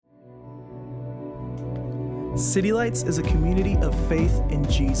City Lights is a community of faith in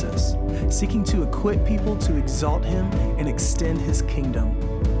Jesus, seeking to equip people to exalt Him and extend His kingdom.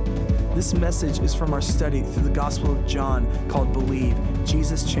 This message is from our study through the Gospel of John called Believe,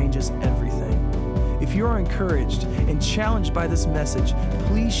 Jesus Changes Everything. If you are encouraged and challenged by this message,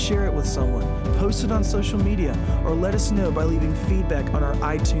 please share it with someone, post it on social media, or let us know by leaving feedback on our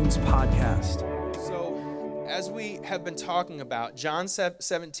iTunes podcast. So, as we have been talking about, John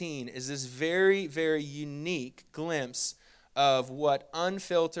 17 is this very, very unique glimpse of what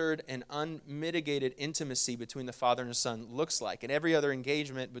unfiltered and unmitigated intimacy between the Father and the Son looks like. In every other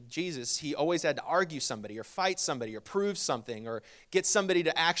engagement with Jesus, he always had to argue somebody or fight somebody or prove something or get somebody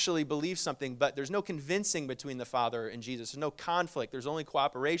to actually believe something, but there's no convincing between the Father and Jesus. There's no conflict. There's only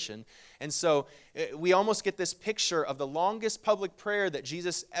cooperation. And so we almost get this picture of the longest public prayer that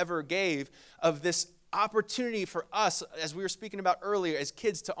Jesus ever gave, of this opportunity for us, as we were speaking about earlier, as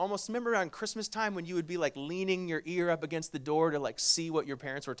kids, to almost remember around Christmas time when you would be like leaning your ear up against the door to like see what your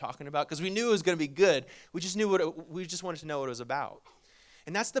parents were talking about, because we knew it was going to be good. We just wanted to know what it was about.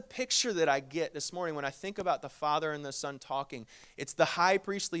 And that's the picture that I get this morning when I think about the Father and the Son talking. It's the high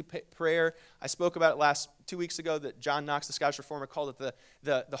priestly prayer. I spoke about it 2 weeks ago, that John Knox, the Scottish Reformer, called it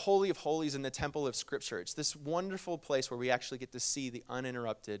the Holy of Holies in the Temple of Scripture. It's this wonderful place where we actually get to see the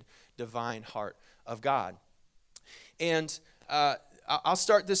uninterrupted divine heart of God. And I'll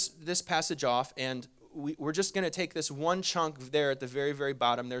start this passage off, and we're just going to take this one chunk there at the very, very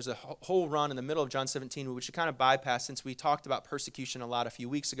bottom. There's a whole run in the middle of John 17, which we kind of bypass since we talked about persecution a lot a few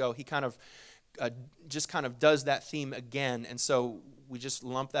weeks ago. He kind of just does that theme again, and so we just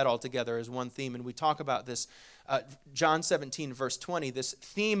lump that all together as one theme, and we talk about this John 17, verse 20, this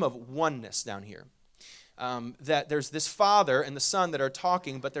theme of oneness down here. That there's this Father and the Son that are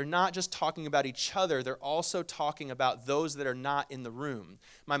talking, but they're not just talking about each other, they're also talking about those that are not in the room.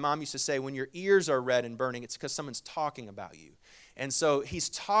 My mom used to say, when your ears are red and burning, it's because someone's talking about you. And so he's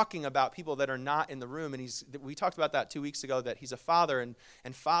talking about people that are not in the room, and we talked about that 2 weeks ago, that he's a father, and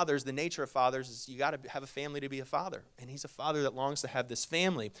fathers, the nature of fathers is you got to have a family to be a father, and he's a father that longs to have this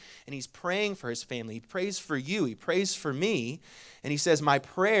family, and he's praying for his family. He prays for you, he prays for me, and he says, my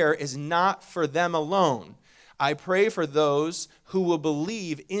prayer is not for them alone. I pray for those who will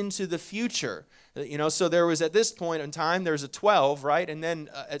believe into the future. So there was, at this point in time, there's a 12, right? And then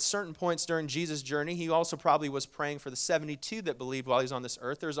at certain points during Jesus' journey, he also probably was praying for the 72 that believed while he's on this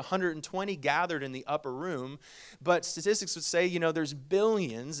earth. There's 120 gathered in the upper room, but statistics would say, there's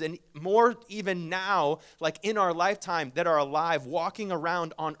billions and more even now, like in our lifetime, that are alive, walking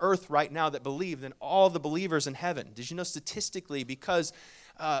around on earth right now that believe than all the believers in heaven. Did you know statistically, because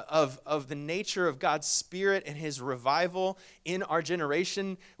of the nature of God's Spirit and His revival in our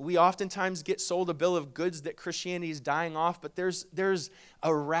generation, we oftentimes get sold a bill of goods that Christianity is dying off, but there's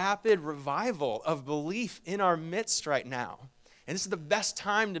a rapid revival of belief in our midst right now. And this is the best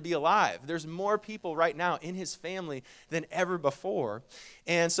time to be alive. There's more people right now in His family than ever before.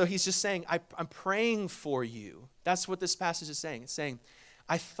 And so He's just saying, I'm praying for you. That's what this passage is saying. It's saying,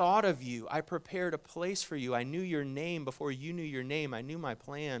 I thought of you. I prepared a place for you. I knew your name before you knew your name. I knew my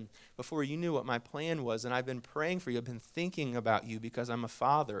plan before you knew what my plan was. And I've been praying for you. I've been thinking about you because I'm a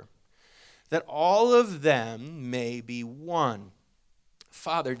father. That all of them may be one.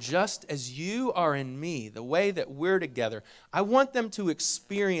 Father, just as you are in me, the way that we're together, I want them to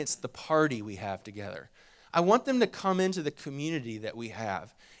experience the party we have together. I want them to come into the community that we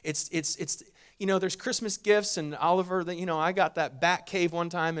have. It's there's Christmas gifts, and Oliver, I got that Bat Cave one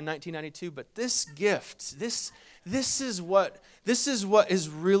time in 1992, but this gift, this is what is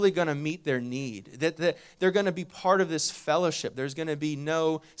really going to meet their need, that they're going to be part of this fellowship. There's going to be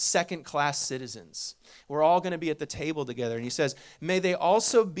no second-class citizens. We're all going to be at the table together. And he says, may they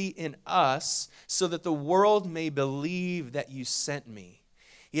also be in us so that the world may believe that you sent me.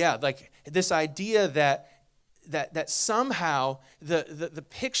 Yeah, like this idea that somehow the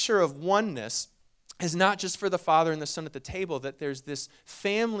picture of oneness is not just for the Father and the Son at the table, that there's this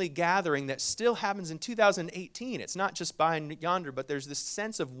family gathering that still happens in 2018. It's not just by yonder, but there's this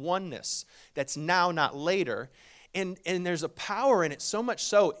sense of oneness that's now, not later. And there's a power in it, so much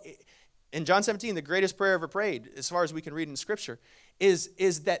so. In John 17, the greatest prayer ever prayed, as far as we can read in Scripture, is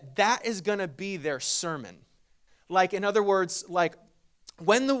that is going to be their sermon. Like, in other words, like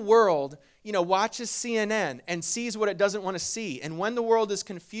when the world watches CNN and sees what it doesn't want to see, and when the world is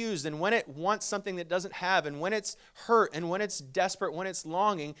confused, and when it wants something that it doesn't have, and when it's hurt, and when it's desperate, when it's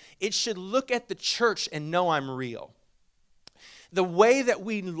longing, it should look at the church and know I'm real. The way that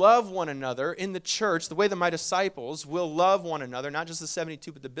we love one another in the church, the way that my disciples will love one another, not just the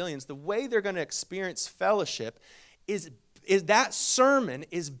 72, but the billions, the way they're going to experience fellowship is that sermon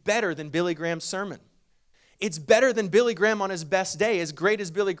is better than Billy Graham's sermon. It's better than Billy Graham on his best day. As great as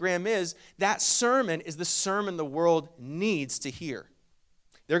Billy Graham is, that sermon is the sermon the world needs to hear.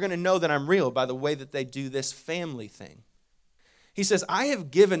 They're going to know that I'm real by the way that they do this family thing. He says, I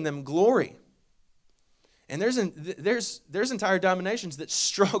have given them glory. And there's entire denominations that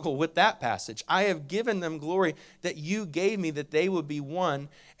struggle with that passage. I have given them glory that you gave me, that they would be one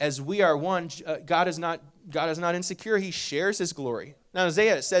as we are one. God is not insecure. He shares his glory. Now, in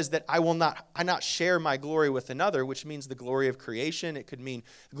Isaiah, it says that I not share my glory with another, which means the glory of creation. It could mean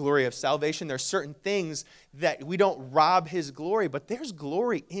the glory of salvation. There are certain things that we don't rob his glory, but there's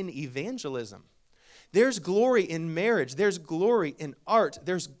glory in evangelism. There's glory in marriage. There's glory in art.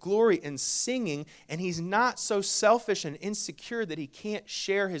 There's glory in singing. And he's not so selfish and insecure that he can't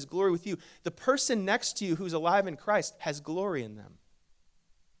share his glory with you. The person next to you who's alive in Christ has glory in them.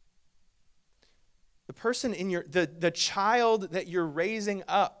 The person in the child that you're raising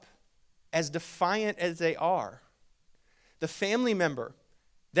up, as defiant as they are, the family member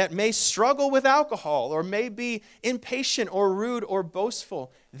that may struggle with alcohol or may be impatient or rude or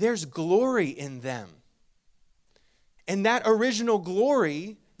boastful, there's glory in them. And that original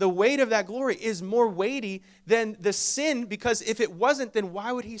glory, the weight of that glory is more weighty than the sin, because if it wasn't, then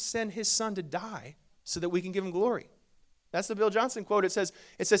why would he send his son to die so that we can give him glory? That's the Bill Johnson quote. It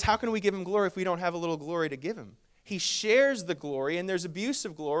says, how can we give him glory if we don't have a little glory to give him? He shares the glory, and there's abuse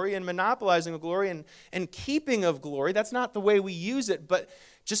of glory and monopolizing of glory and keeping of glory. That's not the way we use it, but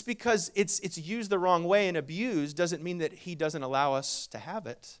just because it's used the wrong way and abused doesn't mean that he doesn't allow us to have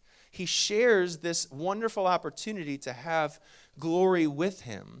it. He shares this wonderful opportunity to have glory with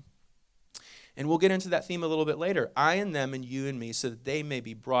him. And we'll get into that theme a little bit later. I and them and you and me, so that they may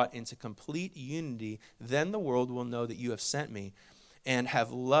be brought into complete unity. Then the world will know that you have sent me and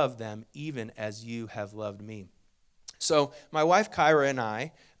have loved them even as you have loved me. So my wife Kyra and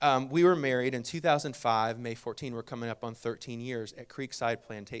I, we were married in 2005, May 14. We're coming up on 13 years at Creekside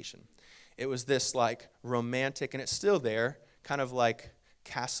Plantation. It was this like romantic, and it's still there, kind of like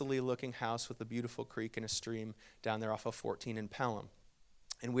castle-y looking house with a beautiful creek and a stream down there off of 14 in Pelham.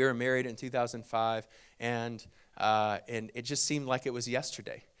 And we were married in 2005, and it just seemed like it was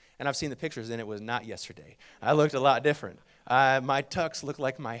yesterday. And I've seen the pictures, and it was not yesterday. I looked a lot different. My tux looked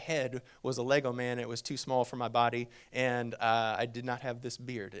like my head was a Lego man. It was too small for my body, and I did not have this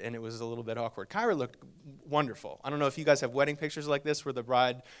beard, and it was a little bit awkward. Kyra looked wonderful. I don't know if you guys have wedding pictures like this where the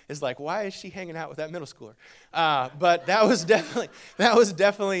bride is like, why is she hanging out with that middle schooler? But that was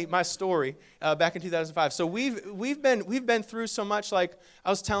definitely my story back in 2005. So we've been through so much. Like I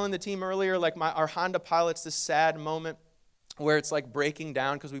was telling the team earlier, like our Honda Pilot's this sad moment where it's like breaking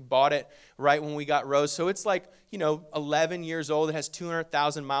down because we bought it right when we got Rose. So it's like, 11 years old. It has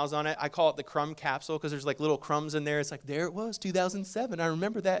 200,000 miles on it. I call it the crumb capsule because there's like little crumbs in there. It's like, there it was, 2007. I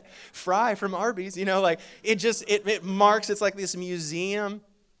remember that fry from Arby's, like it marks, it's like this museum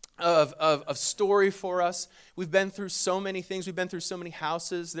of story for us. We've been through so many things. We've been through so many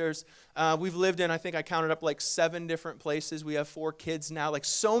houses. We've lived in, I think I counted up like 7 different places. We have 4 kids now. Like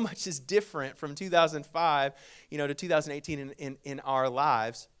so much is different from 2005, to 2018 in our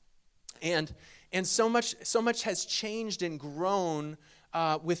lives. And so much has changed and grown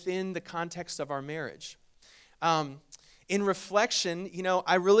within the context of our marriage. In reflection,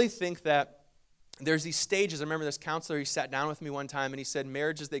 I really think that there's these stages. I remember this counselor, he sat down with me one time and he said,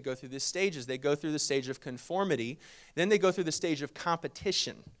 marriages, they go through these stages. They go through the stage of conformity. Then they go through the stage of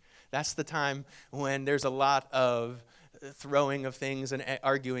competition. That's the time when there's a lot of throwing of things and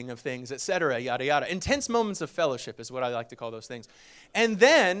arguing of things, etc., yada, yada. Intense moments of fellowship is what I like to call those things. And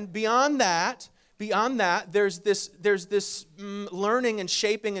then beyond that, there's this learning and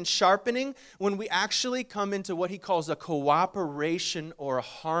shaping and sharpening when we actually come into what he calls a cooperation or a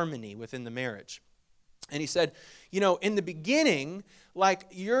harmony within the marriage. And he said, in the beginning, like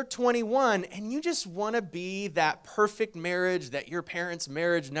you're 21 and you just want to be that perfect marriage that your parents'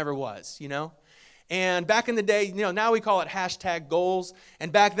 marriage never was, And back in the day, now we call it #goals,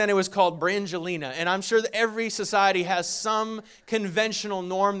 and back then it was called Brangelina. And I'm sure that every society has some conventional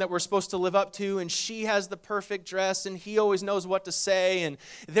norm that we're supposed to live up to, and she has the perfect dress, and he always knows what to say, and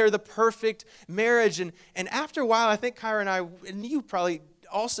they're the perfect marriage. And after a while, I think Kyra and I, and you probably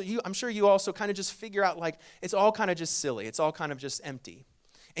also, I'm sure you also kind of just figure out like it's all kind of just silly. It's all kind of just empty.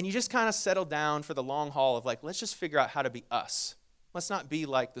 And you just kind of settle down for the long haul of like, let's just figure out how to be us. Let's not be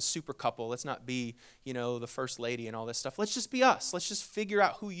like the super couple. Let's not be, the first lady and all this stuff. Let's just be us. Let's just figure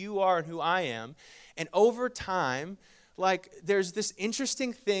out who you are and who I am. And over time, like there's this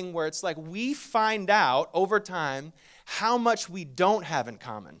interesting thing where it's like we find out over time how much we don't have in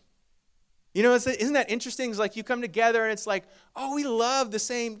common. You know, isn't that interesting? It's like you come together and it's like, oh, we love the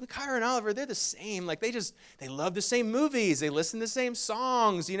same. Kyra and Oliver, they're the same. Like they love the same movies. They listen to the same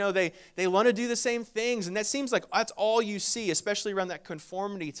songs. You know, they want to do the same things. And that seems like that's all you see, especially around that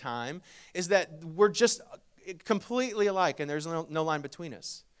conformity time, is that we're just completely alike and there's no line between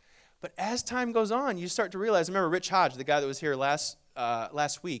us. But as time goes on, you start to realize, I remember Rich Hodge, the guy that was here last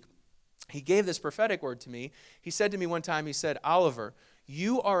week, he gave this prophetic word to me. He said to me one time, he said, Oliver,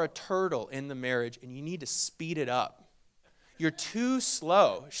 you are a turtle in the marriage, and you need to speed it up. You're too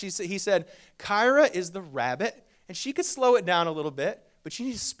slow. He said, Kyra is the rabbit, and she could slow it down a little bit, but you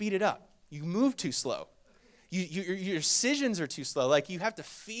need to speed it up. You move too slow. Your decisions are too slow. Like, you have to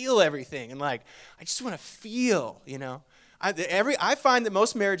feel everything, and like, I just want to feel, you know. I find that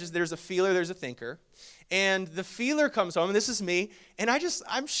most marriages, there's a feeler, there's a thinker. And the feeler comes home, and this is me, and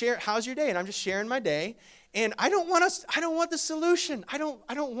I'm sharing, how's your day? And I'm just sharing my day. And I don't want the solution. I don't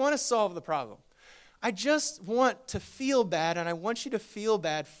want to solve the problem. I just want to feel bad, and I want you to feel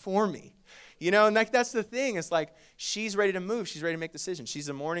bad for me. You know, and that's the thing. It's like she's ready to move. She's ready to make decisions. She's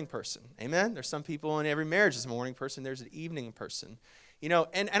a morning person. Amen? There's some people in every marriage is a morning person. There's an evening person. You know,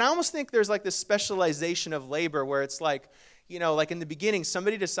 and I almost think there's like this specialization of labor where it's like, you know, like in the beginning,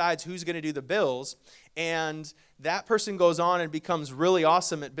 somebody decides who's going to do the bills, and that person goes on and becomes really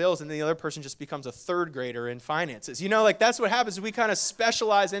awesome at bills, and then the other person just becomes a third grader in finances. You know, like that's what happens. We kind of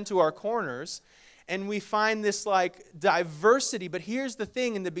specialize into our corners, and we find this like diversity. But here's the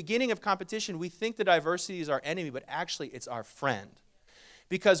thing. In the beginning of competition, we think the diversity is our enemy, but actually it's our friend.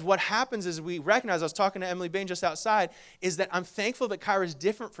 Because what happens is we recognize, I was talking to Emily Bain just outside, is that I'm thankful that Kyra is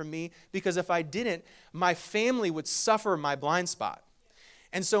different from me, because if I didn't, my family would suffer my blind spot.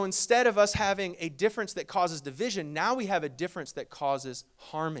 And so instead of us having a difference that causes division, now we have a difference that causes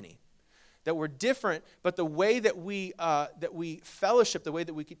harmony. That we're different, but the way that we fellowship, the way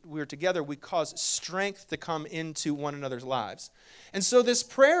that we're together, we cause strength to come into one another's lives. And so this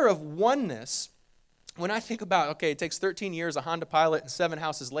prayer of oneness, when I think about, okay, it takes 13 years, a Honda Pilot, and 7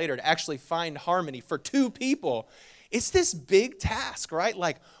 houses later to actually find harmony for 2 people, it's this big task, right?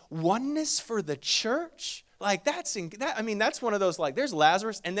 Like oneness for the church. Like that's one of those, like there's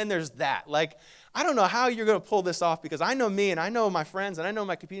Lazarus and then there's that. Like, I don't know how you're going to pull this off, because I know me and I know my friends and I know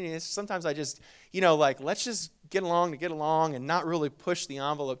my community. Sometimes I just, you know, like let's just get along to get along and not really push the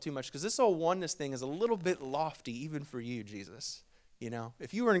envelope too much, because this whole oneness thing is a little bit lofty even for you, Jesus. You know,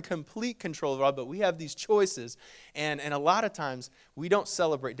 if you were in complete control of it all, but we have these choices, and a lot of times we don't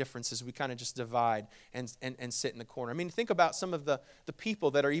celebrate differences. We kind of just divide and sit in the corner. I mean, think about some of the people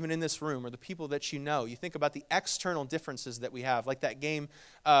that are even in this room, or the people that you know. You think about the external differences that we have, like that game,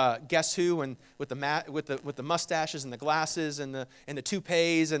 Guess Who, and with the mustaches and the glasses and the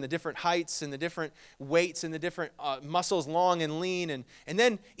toupees and the different heights and the different weights and the different muscles, long and lean, and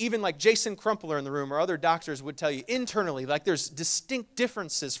then even like Jason Crumpler in the room, or other doctors would tell you internally, like there's distinct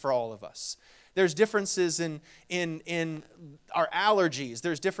differences for all of us. There's differences in our allergies.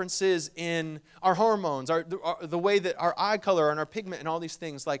 There's differences in our hormones, the way that our eye color and our pigment and all these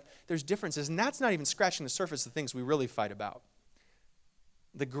things. Like there's differences, and that's not even scratching the surface of the things we really fight about.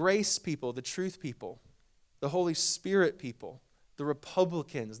 The grace people, the truth people, the Holy Spirit people, the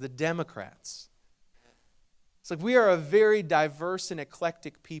Republicans, the Democrats. It's like we are a very diverse and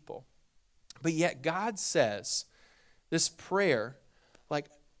eclectic people. But yet God says this prayer,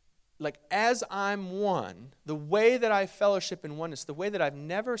 like as I'm one, the way that I fellowship in oneness, the way that I've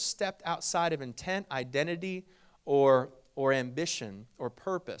never stepped outside of intent, identity, or ambition or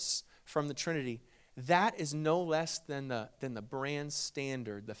purpose from the Trinity, that is no less than the brand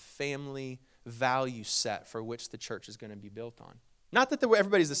standard, the family value set for which the church is going to be built on. Not that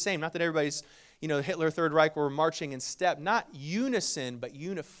everybody's the same, not that everybody's, you know, Hitler, Third Reich, we're marching in step, not unison, but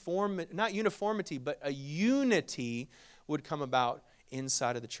not uniformity, but a unity would come about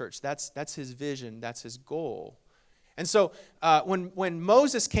inside of the church. That's his vision. That's his goal. And so when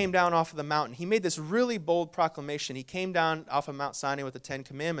Moses came down off of the mountain, he made this really bold proclamation. He came down off of Mount Sinai with the 10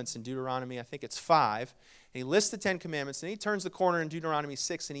 Commandments in Deuteronomy, I think it's 5. And he lists the 10 Commandments, and he turns the corner in Deuteronomy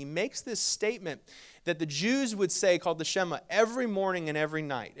 6, and he makes this statement that the Jews would say, called the Shema, every morning and every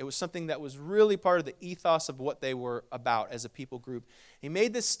night. It was something that was really part of the ethos of what they were about as a people group. He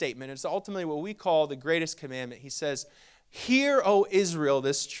made this statement. It's ultimately what we call the greatest commandment. He says, "Hear, O Israel,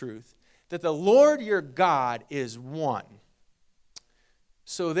 this truth, that the Lord your God is one.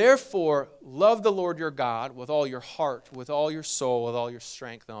 So therefore, love the Lord your God with all your heart, with all your soul, with all your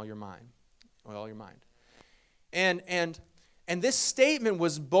strength, and all your mind." With all your mind. And this statement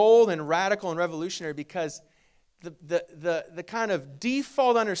was bold and radical and revolutionary because the kind of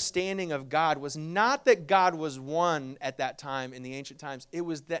default understanding of God was not that God was one at that time in the ancient times. It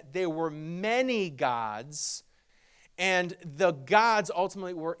was that there were many gods, and the gods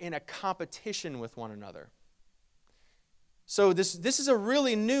ultimately were in a competition with one another. So this is a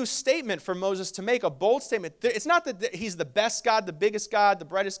really new statement for Moses to make, a bold statement. It's not that he's the best God, the biggest God, the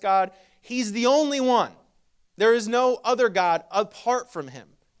brightest God. He's the only one. There is no other God apart from him.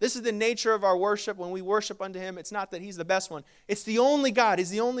 This is the nature of our worship. When we worship unto him, it's not that he's the best one. It's the only God. He's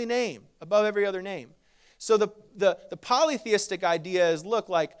the only name above every other name. So the polytheistic idea is, look,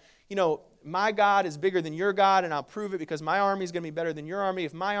 like, my God is bigger than your God, and I'll prove it because my army is going to be better than your army.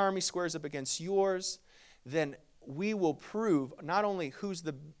 If my army squares up against yours, then we will prove not only who's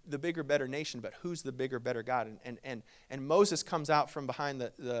the bigger, better nation, but who's the bigger, better God. And Moses comes out from behind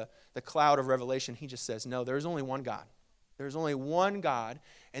the cloud of revelation. He just says, no, there's only one God. There's only one God.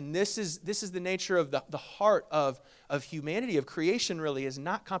 And this is the nature of the heart of humanity, of creation really, is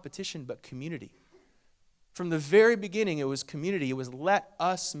not competition, but community. From the very beginning, it was community. It was let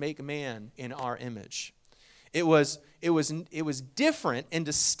us make man in our image. It was different and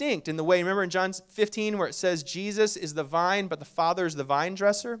distinct in the way, remember in John 15 where it says Jesus is the vine, but the Father is the vine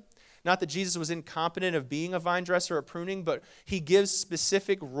dresser? Not that Jesus was incompetent of being a vine dresser or pruning, but he gives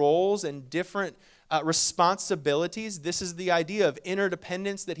specific roles and different responsibilities. This is the idea of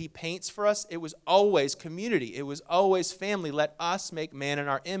interdependence that he paints for us. It was always community. It was always family. Let us make man in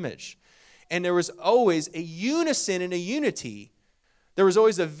our image. And there was always a unison and a unity. There was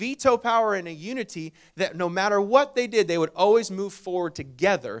always a veto power and a unity that no matter what they did, they would always move forward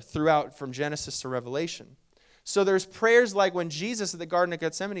together throughout from Genesis to Revelation. So there's prayers like when Jesus at the Garden of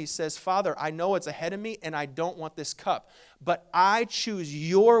Gethsemane says, Father, I know it's ahead of me and I don't want this cup, but I choose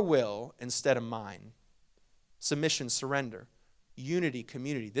your will instead of mine. Submission, surrender, unity,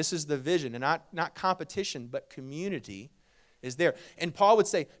 community. This is the vision, and not competition, but community is there. And Paul would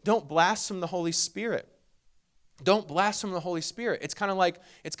say, don't blaspheme the Holy Spirit. Don't blaspheme the Holy Spirit. It's kind of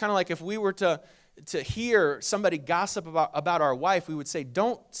like if we were to hear somebody gossip about our wife, we would say,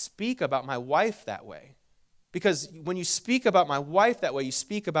 don't speak about my wife that way. Because when you speak about my wife that way, you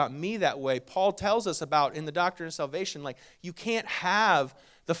speak about me that way. Paul tells us about in the doctrine of salvation, like you can't have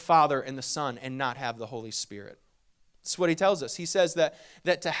the Father and the Son and not have the Holy Spirit. That's what he tells us. He says that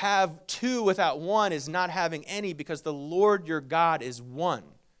to have two without one is not having any, because the Lord your God is one.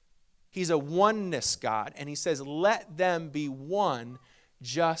 He's a oneness God, and he says, let them be one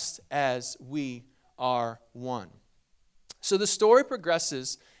just as we are one. So the story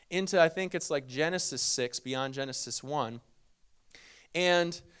progresses into, I think it's like Genesis 6, beyond Genesis 1.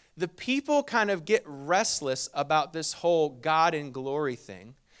 And the people kind of get restless about this whole God in glory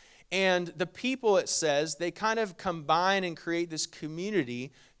thing. And the people, it says, they kind of combine and create this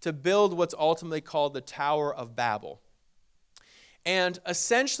community to build what's ultimately called the Tower of Babel. And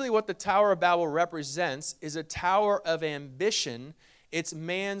essentially what the Tower of Babel represents is a tower of ambition. It's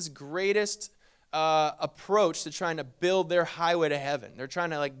man's greatest approach to trying to build their highway to heaven. They're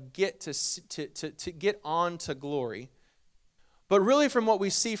trying to get to get on to glory. But really from what we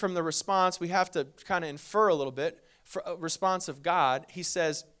see from the response, we have to kind of infer a little bit. For a response of God, he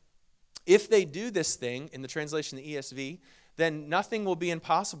says, if they do this thing, in the translation of the ESV, then nothing will be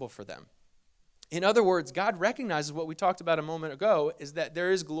impossible for them. In other words, God recognizes what we talked about a moment ago, is that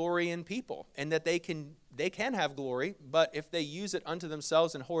there is glory in people and that they can have glory, but if they use it unto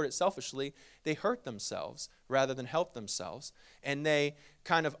themselves and hoard it selfishly, they hurt themselves rather than help themselves, and they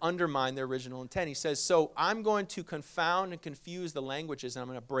kind of undermine their original intent. He says, so I'm going to confound and confuse the languages, and I'm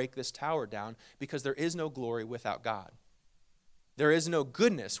going to break this tower down, because there is no glory without God. There is no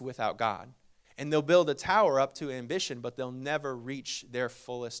goodness without God. And they'll build a tower up to ambition, but they'll never reach their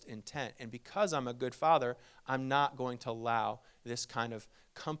fullest intent. And because I'm a good father, I'm not going to allow this kind of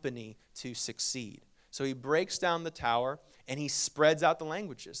company to succeed. So he breaks down the tower, and he spreads out the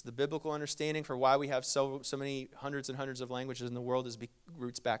languages. The biblical understanding for why we have so many hundreds and hundreds of languages in the world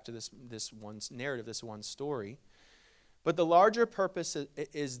roots back to this one narrative, this one story. But the larger purpose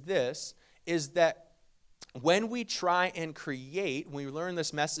is that when we try and create, when we learn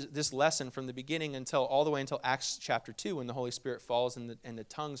this lesson from the beginning all the way until Acts chapter 2, when the Holy Spirit falls and the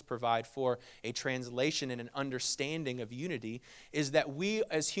tongues provide for a translation and an understanding of unity, is that we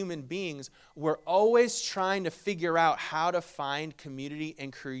as human beings, we're always trying to figure out how to find community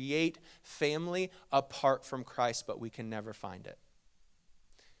and create family apart from Christ, but we can never find it.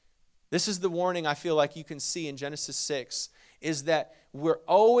 This is the warning I feel like you can see in Genesis 6, is that we're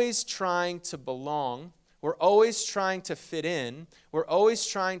always trying to belong. We're always trying to fit in. We're always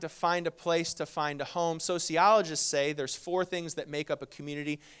trying to find a place, to find a home. Sociologists say there's 4 things that make up a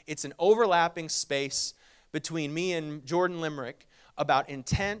community. It's an overlapping space between me and Jordan Limerick about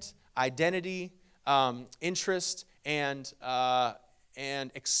intent, identity, interest, and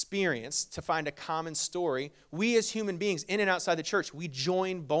experience to find a common story. We as human beings, in and outside the church, we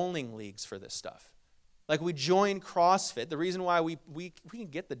join bowling leagues for this stuff. Like we join CrossFit. The reason why we can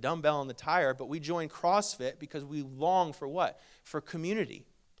get the dumbbell and the tire, but we join CrossFit because we long for what? For community.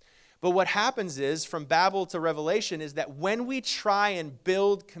 But what happens is, from Babel to Revelation, is that when we try and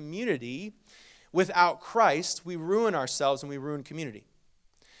build community without Christ, we ruin ourselves and we ruin community.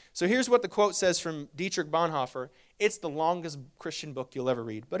 So here's what the quote says from Dietrich Bonhoeffer. It's the longest Christian book you'll ever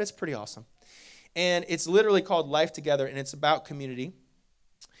read, but it's pretty awesome. And it's literally called Life Together, and it's about community.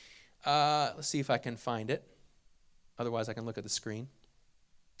 Let's see if I can find it. Otherwise, I can look at the screen.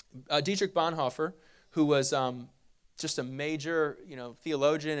 Dietrich Bonhoeffer, who was just a major,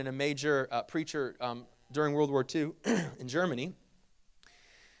 theologian and a major preacher during World War II in Germany,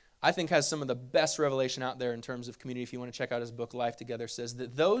 I think has some of the best revelation out there in terms of community. If you want to check out his book, Life Together, says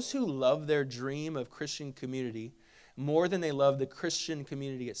that those who love their dream of Christian community more than they love the Christian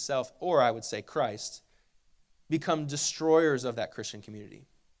community itself, or I would say Christ, become destroyers of that Christian community.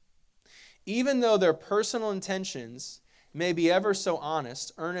 Even though their personal intentions may be ever so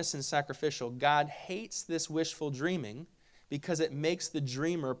honest, earnest, and sacrificial, God hates this wishful dreaming because it makes the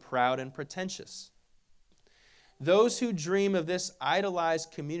dreamer proud and pretentious. Those who dream of this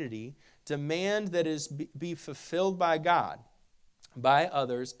idolized community demand that it be fulfilled by God, by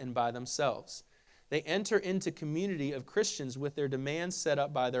others, and by themselves. They enter into community of Christians with their demands set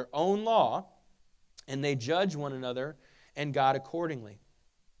up by their own law, and they judge one another and God accordingly.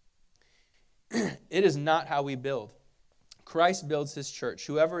 It is not how we build. Christ builds his church.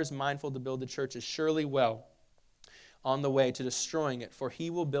 Whoever is mindful to build the church is surely well on the way to destroying it, for he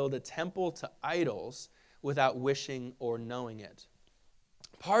will build a temple to idols without wishing or knowing it.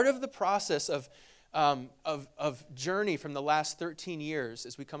 Part of the process of journey from the last 13 years,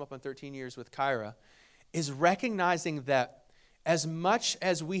 as we come up on 13 years with Kyra, is recognizing that as much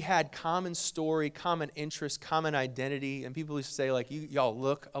as we had common story, common interest, common identity, and people used to say, like, y'all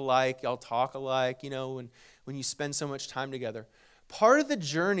look alike, y'all talk alike, when you spend so much time together. Part of the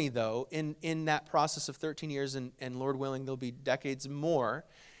journey, though, in that process of 13 years, and Lord willing, there'll be decades more,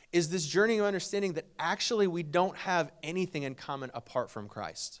 is this journey of understanding that actually we don't have anything in common apart from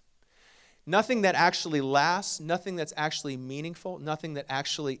Christ. Nothing that actually lasts, nothing that's actually meaningful, nothing that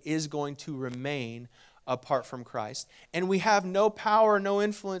actually is going to remain apart from Christ. And we have no power, no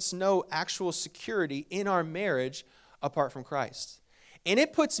influence, no actual security in our marriage apart from Christ. And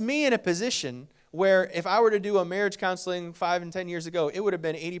it puts me in a position where if I were to do a marriage counseling 5 and 10 years ago, it would have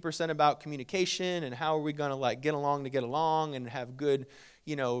been 80% about communication and how are we going to get along and have good,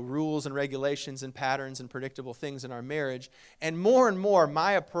 rules and regulations and patterns and predictable things in our marriage. And more,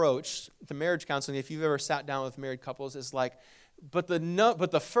 my approach to marriage counseling, if you've ever sat down with married couples, is like, but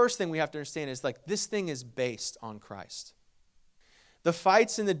the first thing we have to understand is like this thing is based on Christ. The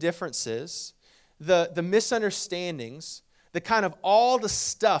fights and the differences, the misunderstandings, the kind of all the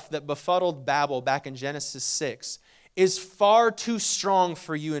stuff that befuddled Babel back in Genesis 6 is far too strong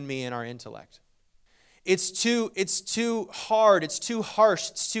for you and me in our intellect. It's too hard, it's too harsh,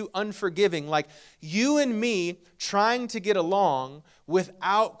 it's too unforgiving. Like you and me trying to get along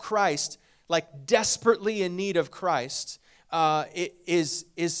without Christ, like desperately in need of Christ, it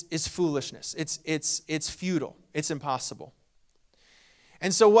is foolishness. It's futile. It's impossible.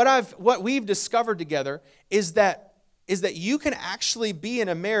 And so what we've discovered together is that you can actually be in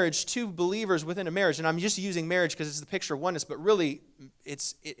a marriage, two believers within a marriage, and I'm just using marriage because it's the picture of oneness, but really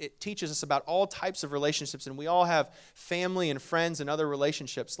it teaches us about all types of relationships, and we all have family and friends and other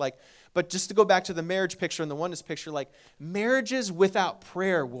relationships. But just to go back to the marriage picture and the oneness picture, marriages without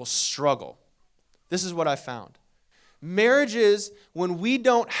prayer will struggle. This is what I found. Marriages, when we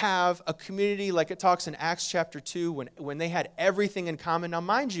don't have a community like it talks in Acts chapter 2, when they had everything in common. Now,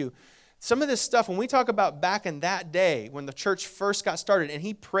 mind you, some of this stuff, when we talk about back in that day, when the church first got started, and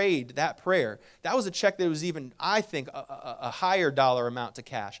he prayed that prayer, that was a check that was even, I think, a higher dollar amount to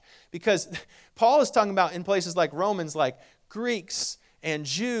cash. Because Paul is talking about in places like Romans, like Greeks and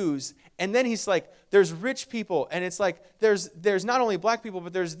Jews, and then he's like, there's rich people, and it's like, there's not only black people,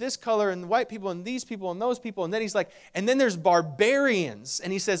 but there's this color, and white people, and these people, and those people, and then he's like, and then there's barbarians,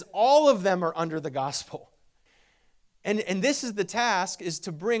 and he says, all of them are under the gospel. And this is the task, is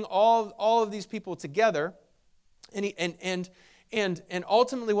to bring all of these people together, and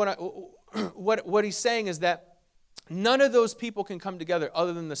ultimately what he's saying is that none of those people can come together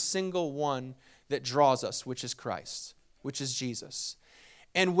other than the single one that draws us, which is Christ, which is Jesus.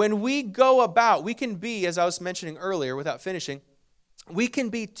 And when we go about, we can be, as I was mentioning earlier without finishing, we can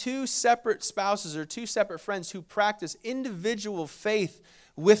be two separate spouses or two separate friends who practice individual faith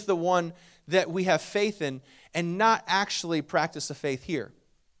with the one that we have faith in and not actually practice the faith here.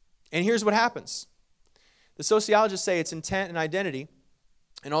 And here's what happens. The sociologists say it's intent and identity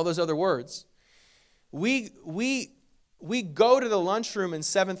and all those other words. We go to the lunchroom in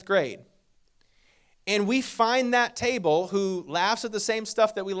 7th grade and we find that table who laughs at the same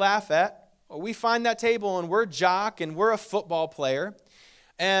stuff that we laugh at, or we find that table and we're jock and we're a football player,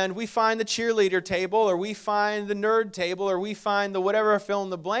 and we find the cheerleader table, or we find the nerd table, or we find the whatever fill in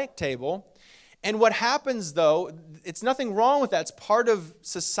the blank table. And what happens, though, it's nothing wrong with that. It's part of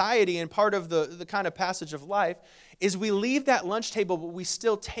society and part of the kind of passage of life, is we leave that lunch table, but we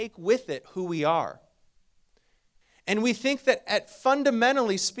still take with it who we are. And we think that,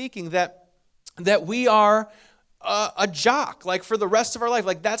 fundamentally speaking, that we are a jock, like for the rest of our life.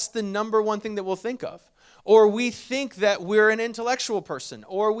 Like that's the number one thing that we'll think of. Or we think that we're an intellectual person.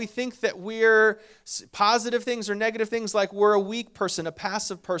 Or we think that we're positive things or negative things, like we're a weak person, a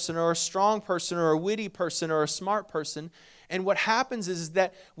passive person, or a strong person, or a witty person, or a smart person. And what happens is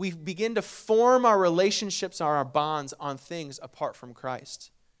that we begin to form our relationships or our bonds on things apart from Christ.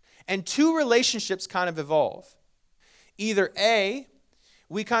 And two relationships kind of evolve. Either A,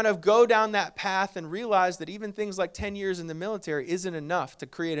 we kind of go down that path and realize that even things like 10 years in the military isn't enough to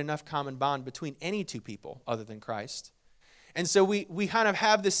create enough common bond between any two people other than Christ. And so we kind of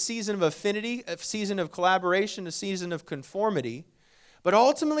have this season of affinity, a season of collaboration, a season of conformity. But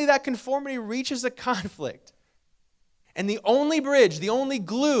ultimately that conformity reaches a conflict. And the only bridge, the only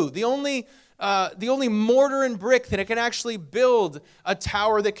glue, the only mortar and brick that it can actually build a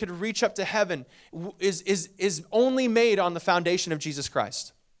tower that could reach up to heaven is only made on the foundation of Jesus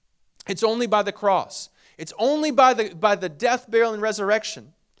Christ. It's only by the cross. It's only by the death, burial, and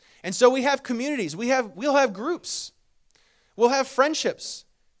resurrection. And so we have communities. We'll have groups. We'll have friendships.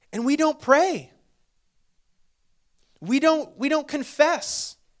 And we don't pray. We don't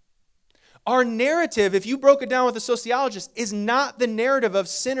confess. Our narrative, if you broke it down with a sociologist, is not the narrative of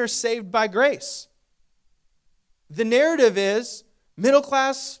sinners saved by grace. The narrative is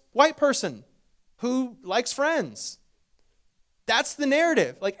middle-class white person who likes friends. That's the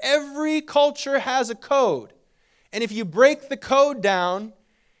narrative. Like every culture has a code. And if you break the code down,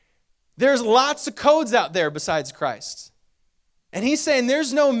 there's lots of codes out there besides Christ. And he's saying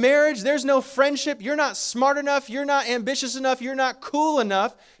there's no marriage, there's no friendship, you're not smart enough, you're not ambitious enough, you're not cool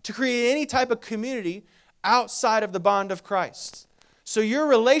enough to create any type of community outside of the bond of Christ. So your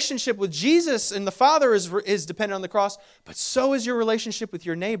relationship with Jesus and the Father is dependent on the cross, but so is your relationship with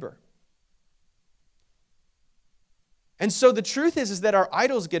your neighbor. And so the truth is that our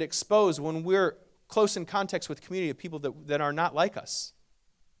idols get exposed when we're close in context with community of people that are not like us,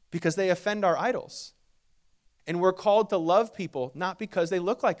 because they offend our idols. And we're called to love people not because they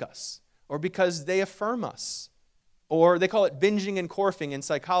look like us or because they affirm us. Or they call it binging and corfing in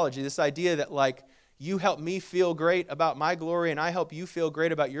psychology, this idea that like you help me feel great about my glory and I help you feel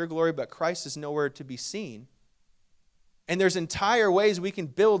great about your glory, but Christ is nowhere to be seen. And there's entire ways we can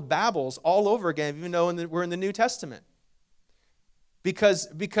build Babels all over again, even though we're in the New Testament. Because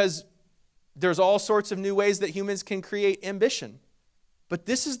there's all sorts of new ways that humans can create ambition. But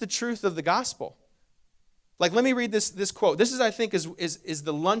this is the truth of the gospel. Like, let me read this quote. This is, I think, is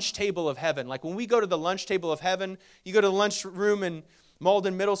the lunch table of heaven. Like, when we go to the lunch table of heaven, you go to the lunch room in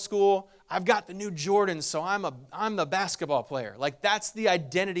Malden Middle School, I've got the new Jordans, so I'm the basketball player. Like, that's the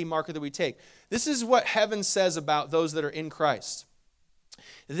identity marker that we take. This is what heaven says about those that are in Christ.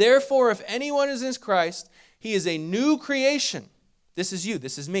 Therefore, if anyone is in Christ, he is a new creation. This is you,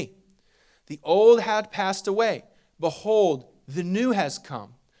 this is me. The old had passed away. Behold, the new has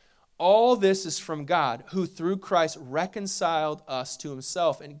come. All this is from God, who through Christ reconciled us to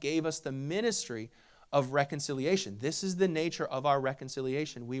himself and gave us the ministry of reconciliation. This is the nature of our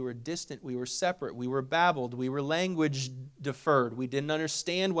reconciliation. We were distant, we were separate, we were babbled, we were language deferred, we didn't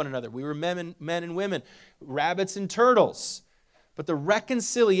understand one another, we were men and women, rabbits and turtles. But the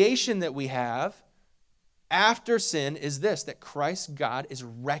reconciliation that we have after sin is this, that Christ God is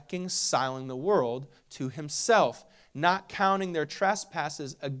reconciling the world to himself, not counting their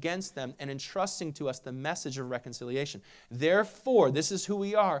trespasses against them and entrusting to us the message of reconciliation. Therefore, this is who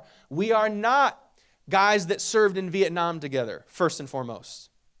we are. We are not guys that served in Vietnam together, first and foremost.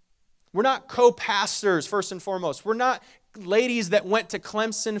 We're not co-pastors, first and foremost. We're not ladies that went to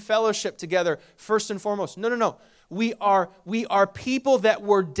Clemson Fellowship together, first and foremost. No. We are people that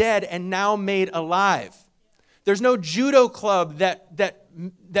were dead and now made alive. There's no judo club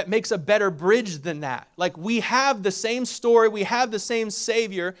that makes a better bridge than that. Like, we have the same story, we have the same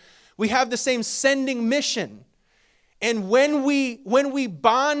Savior, we have the same sending mission. And when we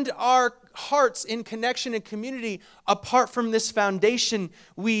bond our hearts in connection and community apart from this foundation,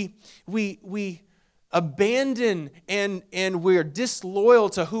 we abandon and we're disloyal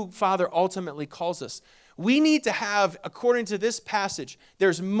to who Father ultimately calls us. We need to have, according to this passage,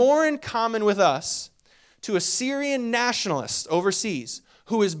 there's more in common with us to a Syrian nationalist overseas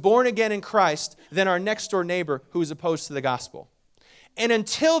who is born again in Christ than our next door neighbor who is opposed to the gospel. And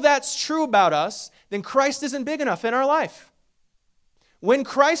until that's true about us, then Christ isn't big enough in our life. When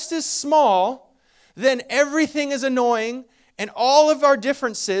Christ is small, then everything is annoying and all of our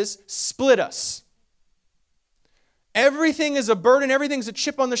differences split us. Everything is a burden, everything's a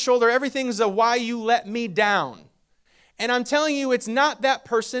chip on the shoulder, everything's a why you let me down. And I'm telling you, it's not that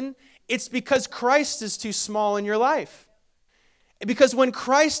person, it's because Christ is too small in your life. Because when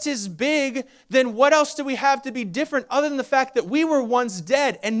Christ is big, then what else do we have to be different other than the fact that we were once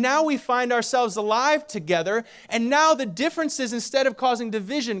dead and now we find ourselves alive together, and now the differences, instead of causing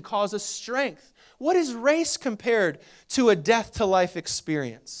division, cause us strength. What is race compared to a death to life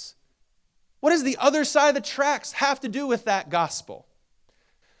experience? What does the other side of the tracks have to do with that gospel?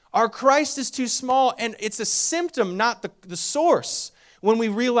 Our Christ is too small, and it's a symptom, not the source, when we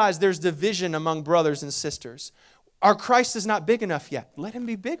realize there's division among brothers and sisters. Our Christ is not big enough yet. Let him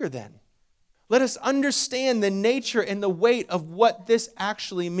be bigger then. Let us understand the nature and the weight of what this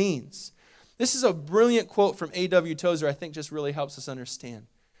actually means. This is a brilliant quote from A.W. Tozer I think just really helps us understand.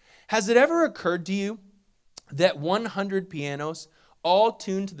 Has it ever occurred to you that 100 pianos, all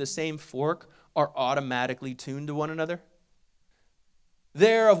tuned to the same fork, are automatically tuned to one another?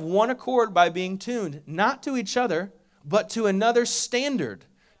 They're of one accord by being tuned, not to each other, but to another standard,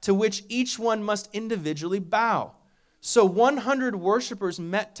 to which each one must individually bow. So 100 worshipers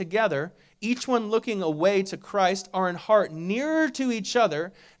met together, each one looking away to Christ, are in heart nearer to each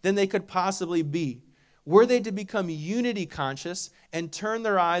other than they could possibly be, were they to become unity conscious and turn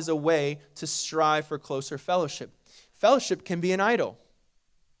their eyes away to strive for closer fellowship. Fellowship can be an idol.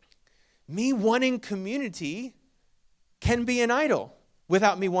 Me wanting community can be an idol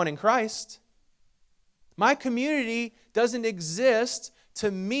without me wanting Christ. My community doesn't exist to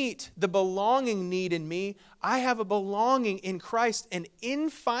meet the belonging need in me. I have a belonging in Christ, and in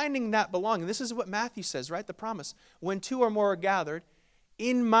finding that belonging, this is what Matthew says, right? The promise. When two or more are gathered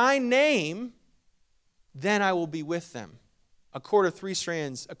in my name, then I will be with them. A cord of two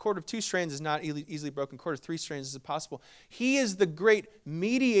strands is not easily broken. A cord of 3 strands is impossible. He is the great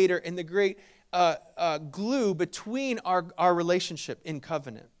mediator and the great glue between our relationship in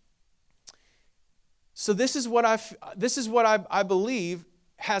covenant. So this is what I believe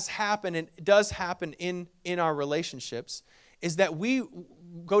has happened and does happen in our relationships, is that we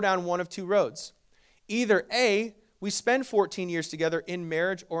go down one of two roads. Either A, we spend 14 years together in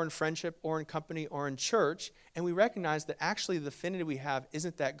marriage or in friendship or in company or in church, and we recognize that actually the affinity we have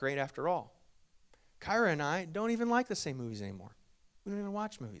isn't that great after all. Kyra and I don't even like the same movies anymore. We don't even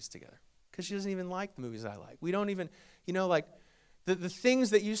watch movies together because she doesn't even like the movies I like. We don't even, like the things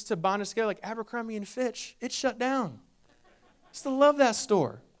that used to bond us together, like Abercrombie and Fitch, it shut down. I used to love that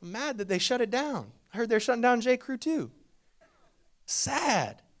store. I'm mad that they shut it down. I heard they're shutting down J. Crew too.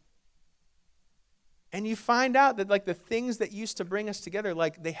 Sad. And you find out that like the things that used to bring us together,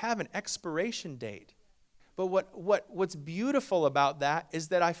 like they have an expiration date. But what's beautiful about that is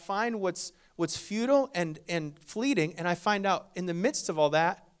that I find what's futile and fleeting, and I find out in the midst of all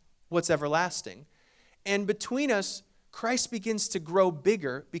that what's everlasting. And between us, Christ begins to grow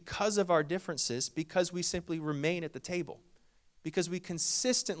bigger because of our differences, because we simply remain at the table. Because we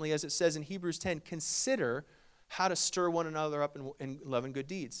consistently, as it says in Hebrews 10, consider how to stir one another up in love and good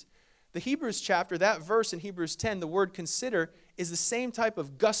deeds. The Hebrews chapter, that verse in Hebrews 10, the word consider, is the same type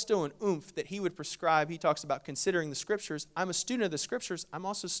of gusto and oomph that he would prescribe. He talks about considering the Scriptures. I'm a student of the Scriptures. I'm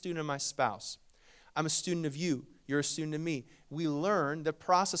also a student of my spouse. I'm a student of you. You're a student of me. We learn, the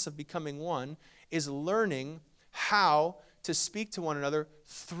process of becoming one is learning how to speak to one another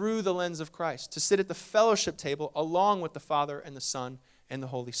through the lens of Christ, to sit at the fellowship table along with the Father and the Son and the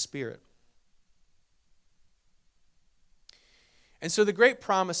Holy Spirit. And so the great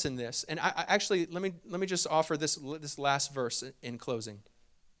promise in this, and I actually, let me just offer this last verse in closing.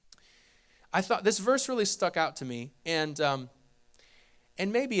 I thought this verse really stuck out to me, and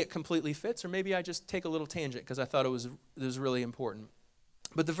maybe it completely fits, or maybe I just take a little tangent because I thought it was really important.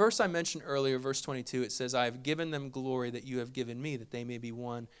 But the verse I mentioned earlier, verse 22, it says, I have given them glory that you have given me, that they may be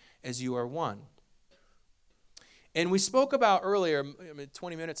one as you are one. And we spoke about earlier,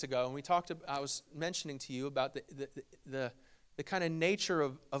 20 minutes ago, and I was mentioning to you about the kind of nature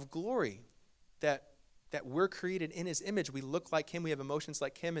of glory, that we're created in his image. We look like him, we have emotions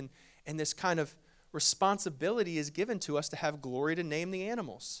like him, and this kind of responsibility is given to us to have glory to name the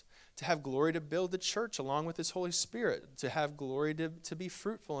animals, to have glory to build the church along with his Holy Spirit, to have glory to be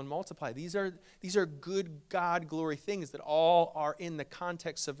fruitful and multiply. These are good God glory things that all are in the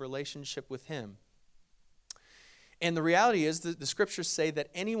context of relationship with him. And the reality is that the scriptures say that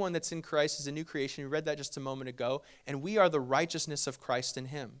anyone that's in Christ is a new creation. We read that just a moment ago. And we are the righteousness of Christ in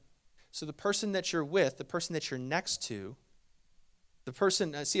him. So the person that you're with, the person that you're next to, the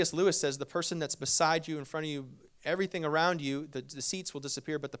person, C.S. Lewis says, the person that's beside you, in front of you, everything around you, the seats will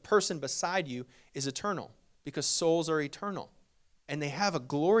disappear, but the person beside you is eternal because souls are eternal. And they have a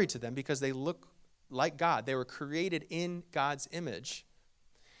glory to them because they look like God. They were created in God's image.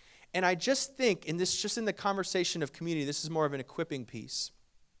 And I just think, just in the conversation of community, this is more of an equipping piece.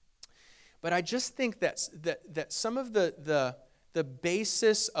 But I just think that some of the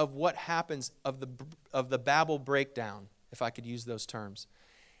basis of what happens of the Babel breakdown, if I could use those terms,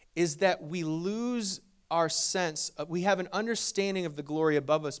 is that we lose our sense of, we have an understanding of the glory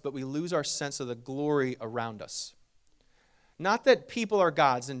above us, but we lose our sense of the glory around us. Not that people are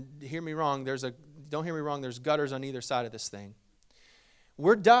gods, and don't hear me wrong, there's gutters on either side of this thing.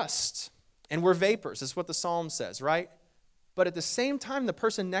 We're dust, and we're vapors. That's what the Psalm says, right? But at the same time, the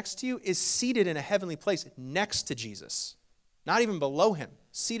person next to you is seated in a heavenly place next to Jesus. Not even below him.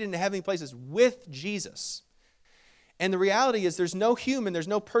 Seated in heavenly places with Jesus. And the reality is there's no human, there's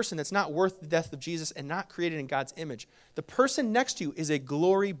no person that's not worth the death of Jesus and not created in God's image. The person next to you is a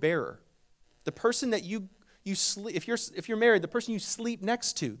glory bearer. The person that you sleep, if you're married, the person you sleep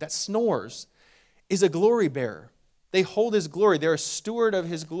next to that snores is a glory bearer. They hold his glory. They're a steward of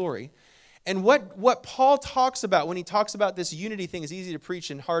his glory. And what Paul talks about when he talks about this unity thing is easy to preach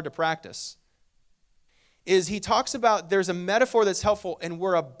and hard to practice, is he talks about there's a metaphor that's helpful, and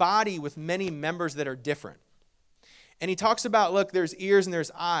we're a body with many members that are different. And he talks about, look, there's ears and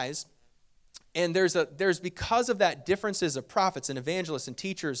there's eyes, and there's because of that differences of prophets and evangelists and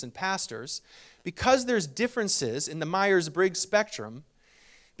teachers and pastors, because there's differences in the Myers-Briggs spectrum,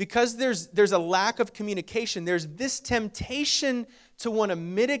 because there's a lack of communication, there's this temptation to want to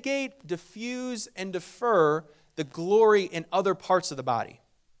mitigate, diffuse, and defer the glory in other parts of the body.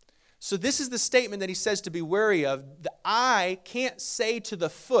 So this is the statement that he says to be wary of. The eye can't say to the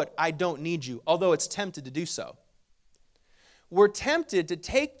foot, I don't need you, although it's tempted to do so. We're tempted to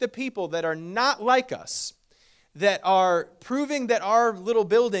take the people that are not like us, that are proving that our little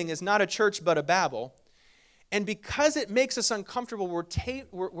building is not a church but a Babel, and because it makes us uncomfortable,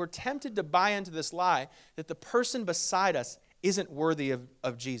 we're tempted to buy into this lie that the person beside us isn't worthy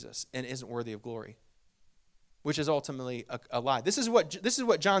of Jesus and isn't worthy of glory, which is ultimately a lie. This is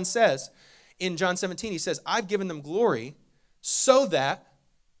what John says in John 17. He says, I've given them glory so that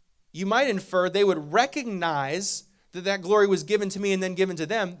you might infer they would recognize that glory was given to me and then given to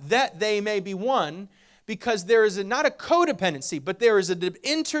them, that they may be one, because there is not a codependency, but there is an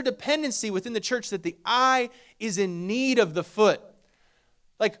interdependency within the church that the eye is in need of the foot.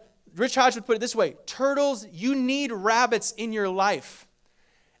 Like Rich Hodge would put it this way, turtles, you need rabbits in your life.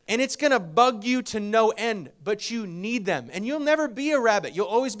 And it's going to bug you to no end, but you need them. And you'll never be a rabbit. You'll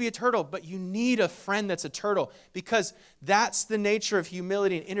always be a turtle, but you need a friend that's a turtle because that's the nature of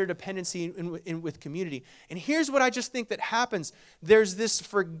humility and interdependency with community. And here's what I just think that happens. There's this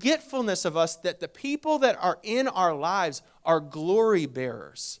forgetfulness of us that the people that are in our lives are glory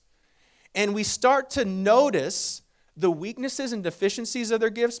bearers. And we start to notice the weaknesses and deficiencies of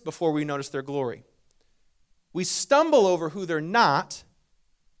their gifts before we notice their glory. We stumble over who they're not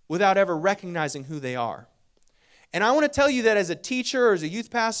without ever recognizing who they are. And I want to tell you that as a teacher or as a youth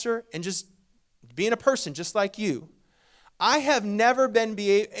pastor and just being a person just like you, I have never been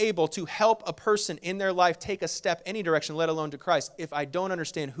able to help a person in their life take a step any direction, let alone to Christ, if I don't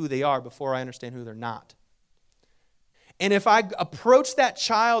understand who they are before I understand who they're not. And if I approach that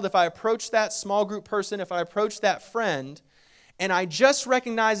child, if I approach that small group person, if I approach that friend, and I just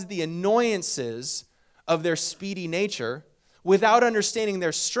recognize the annoyances of their speedy nature, without understanding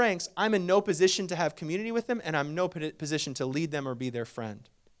their strengths, I'm in no position to have community with them, and I'm in no position to lead them or be their friend.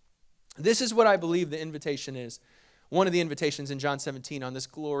 This is what I believe the invitation is. One of the invitations in John 17 on this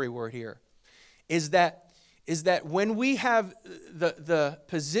glory word here is that when we have the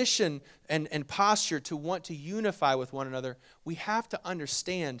position and posture to want to unify with one another, we have to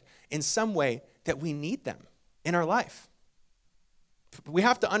understand in some way that we need them in our life. We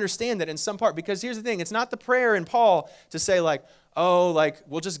have to understand that in some part, because here's the thing, it's not the prayer in Paul to say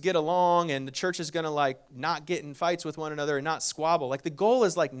we'll just get along and the church is going to not get in fights with one another and not squabble. The goal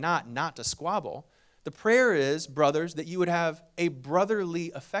is not to squabble. The prayer is, brothers, that you would have a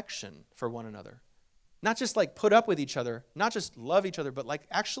brotherly affection for one another. Not just like put up with each other, not just love each other, but like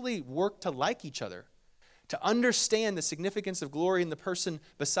actually work to like each other, to understand the significance of glory in the person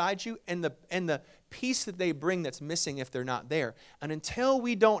beside you and the peace that they bring that's missing if they're not there. And until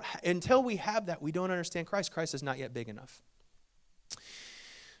we have that, we don't understand Christ. Christ is not yet big enough.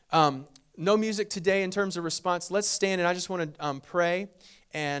 No music today in terms of response. Let's stand, and I just want to pray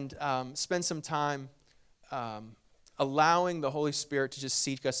and spend some time allowing the Holy Spirit to just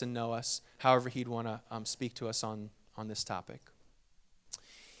seek us and know us however He'd want to speak to us on this topic.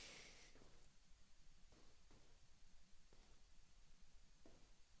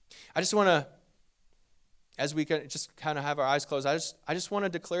 I just want to, as we can just kind of have our eyes closed, I just want to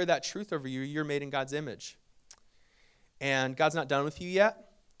declare that truth over you. You're made in God's image. And God's not done with you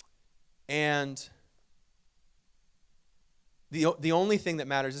yet. And the only thing that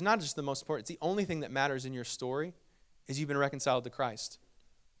matters is not just the most important. It's the only thing that matters in your story is you've been reconciled to Christ.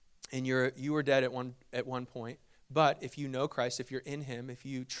 And you were dead at one point. But if you know Christ, if you're in Him, if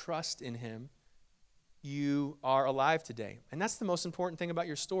you trust in Him, you are alive today. And that's the most important thing about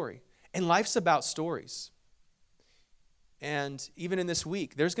your story. And life's about stories. And even in this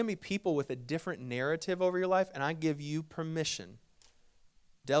week, there's going to be people with a different narrative over your life, and I give you permission,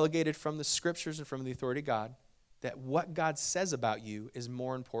 delegated from the Scriptures and from the authority of God, that what God says about you is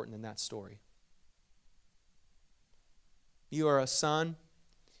more important than that story. You are a son,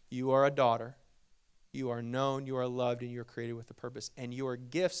 you are a daughter, you are known, you are loved, and you are created with a purpose. And your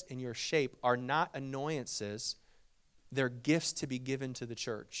gifts and your shape are not annoyances. They're gifts to be given to the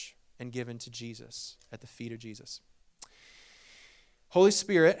church and given to Jesus, at the feet of Jesus. Holy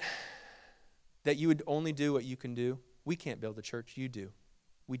Spirit, that you would only do what you can do. We can't build the church, you do.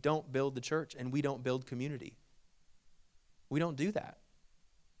 We don't build the church, and we don't build community. We don't do that.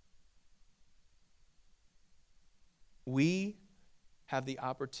 We have the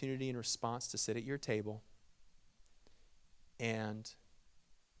opportunity and response to sit at your table and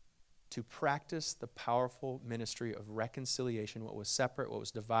to practice the powerful ministry of reconciliation. What was separate, what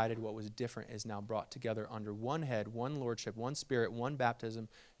was divided, what was different is now brought together under one head, one lordship, one spirit, one baptism,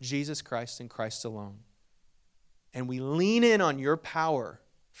 Jesus Christ and Christ alone. And we lean in on your power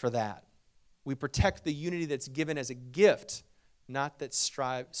for that. We protect the unity that's given as a gift, not that's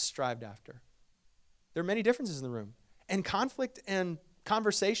strived after. There are many differences in the room. And conflict and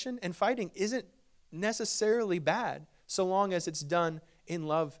conversation and fighting isn't necessarily bad so long as it's done in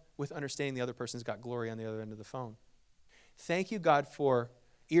love with understanding the other person's got glory on the other end of the phone. Thank you, God, for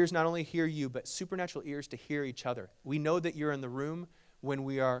ears not only hear you, but supernatural ears to hear each other. We know that you're in the room when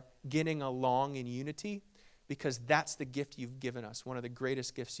we are getting along in unity because that's the gift you've given us, one of the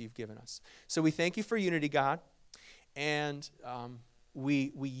greatest gifts you've given us. So we thank you for unity, God, and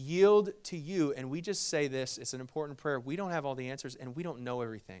we yield to you, and we just say this. It's an important prayer. We don't have all the answers, and we don't know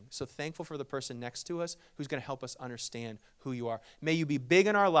everything. So thankful for the person next to us who's going to help us understand who you are. May you be big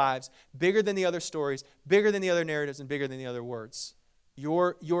in our lives, bigger than the other stories, bigger than the other narratives, and bigger than the other words.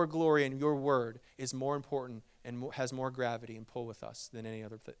 Your glory and your word is more important and has more gravity and pull with us than any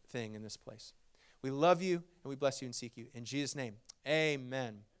other thing in this place. We love you, and we bless you and seek you. In Jesus' name,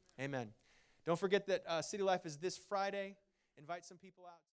 amen. Amen. Don't forget that City Life is this Friday. Invite some people out.